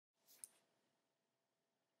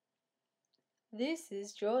This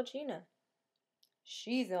is Georgina.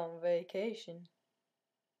 She's on vacation.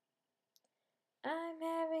 I'm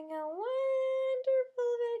having a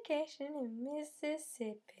wonderful vacation in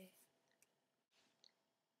Mississippi.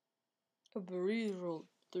 A breeze rolled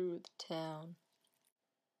through the town.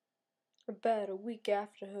 About a week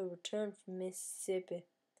after her return from Mississippi,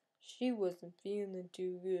 she wasn't feeling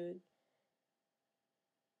too good.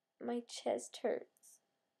 My chest hurts,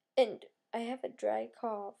 and I have a dry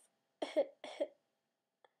cough.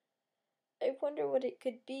 I wonder what it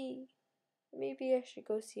could be. Maybe I should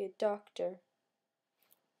go see a doctor.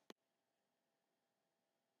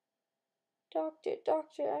 Doctor,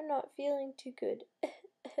 I'm not feeling too good.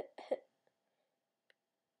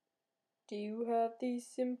 Do you have these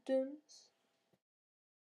symptoms?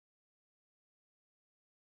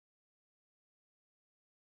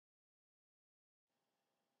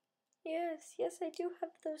 Yes, I do have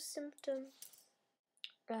those symptoms.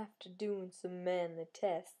 After doing some manly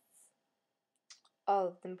tests, all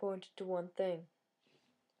of them pointed to one thing.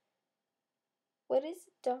 What is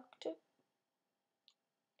it, doctor?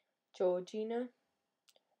 Georgina,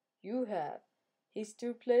 you have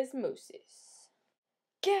histoplasmosis.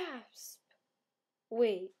 Gasp!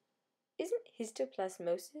 Wait, isn't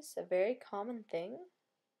histoplasmosis a very common thing?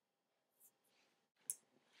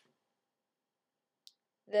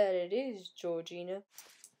 That it is, Georgina.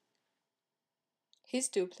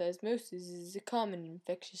 Histoplasmosis is a common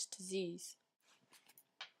infectious disease.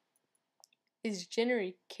 It is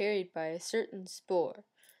generally carried by a certain spore.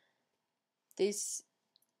 This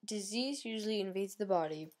disease usually invades the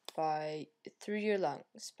body through your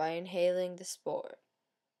lungs by inhaling the spore.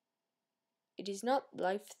 It is not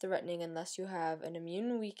life-threatening unless you have an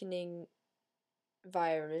immune-weakening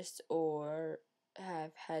virus or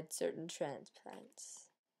have had certain transplants.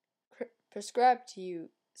 Prescribe to you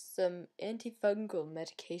some antifungal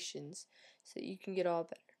medications so that you can get all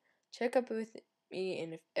better. Check up with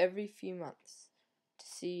me every few months to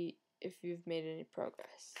see if you've made any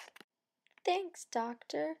progress. Thanks,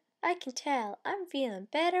 doctor. I can tell I'm feeling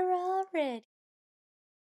better already.